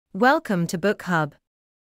Welcome to Bookhub.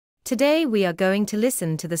 Today we are going to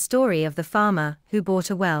listen to the story of the farmer who bought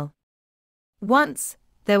a well. Once,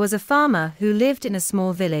 there was a farmer who lived in a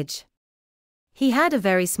small village. He had a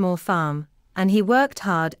very small farm, and he worked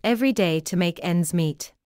hard every day to make ends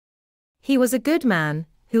meet. He was a good man,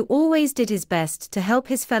 who always did his best to help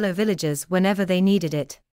his fellow villagers whenever they needed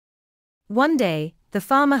it. One day, the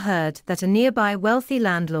farmer heard that a nearby wealthy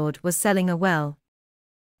landlord was selling a well.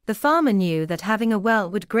 The farmer knew that having a well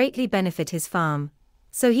would greatly benefit his farm,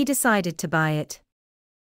 so he decided to buy it.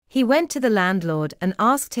 He went to the landlord and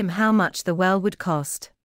asked him how much the well would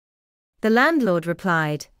cost. The landlord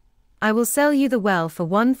replied, "I will sell you the well for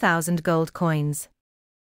 1,000 gold coins."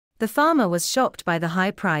 The farmer was shocked by the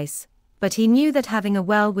high price, but he knew that having a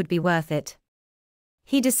well would be worth it.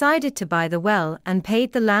 He decided to buy the well and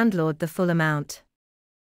paid the landlord the full amount.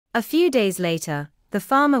 A few days later, the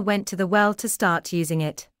farmer went to the well to start using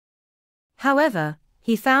it. However,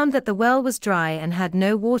 he found that the well was dry and had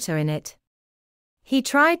no water in it. He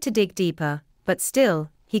tried to dig deeper, but still,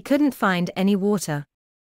 he couldn't find any water.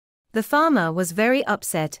 The farmer was very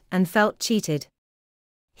upset and felt cheated.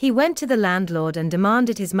 He went to the landlord and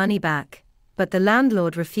demanded his money back, but the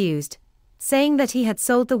landlord refused, saying that he had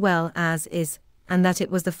sold the well as is, and that it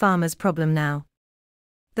was the farmer's problem now.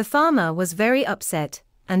 The farmer was very upset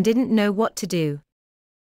and didn't know what to do.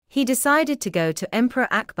 He decided to go to Emperor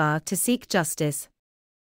Akbar to seek justice.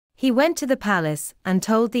 He went to the palace and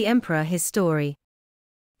told the emperor his story.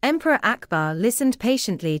 Emperor Akbar listened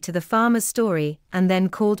patiently to the farmer's story and then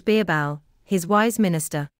called Birbal, his wise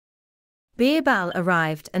minister. Birbal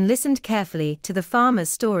arrived and listened carefully to the farmer's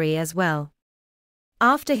story as well.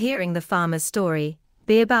 After hearing the farmer's story,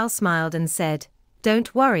 Birbal smiled and said,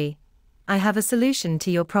 "Don't worry, I have a solution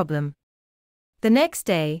to your problem." The next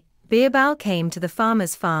day, Birbal came to the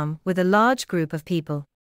farmer's farm with a large group of people.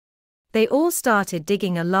 They all started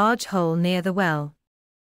digging a large hole near the well.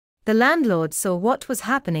 The landlord saw what was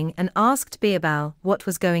happening and asked Birbal what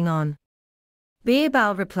was going on.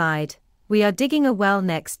 Birbal replied, "We are digging a well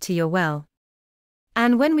next to your well.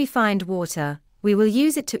 And when we find water, we will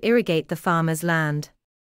use it to irrigate the farmer's land.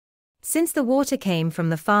 Since the water came from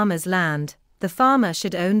the farmer's land, the farmer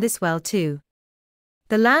should own this well too."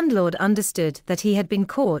 The landlord understood that he had been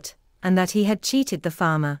caught, and that he had cheated the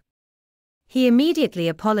farmer. He immediately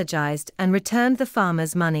apologized and returned the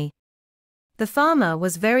farmer's money. The farmer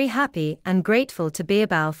was very happy and grateful to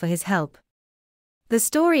Birbal for his help. The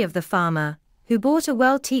story of the farmer who bought a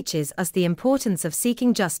well teaches us the importance of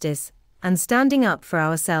seeking justice and standing up for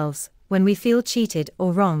ourselves when we feel cheated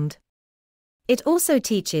or wronged. It also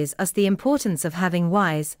teaches us the importance of having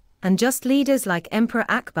wise and just leaders like Emperor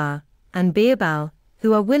Akbar and Birbal,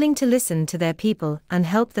 who are willing to listen to their people and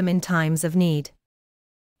help them in times of need.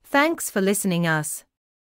 Thanks for listening us.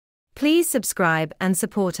 Please subscribe and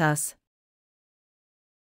support us.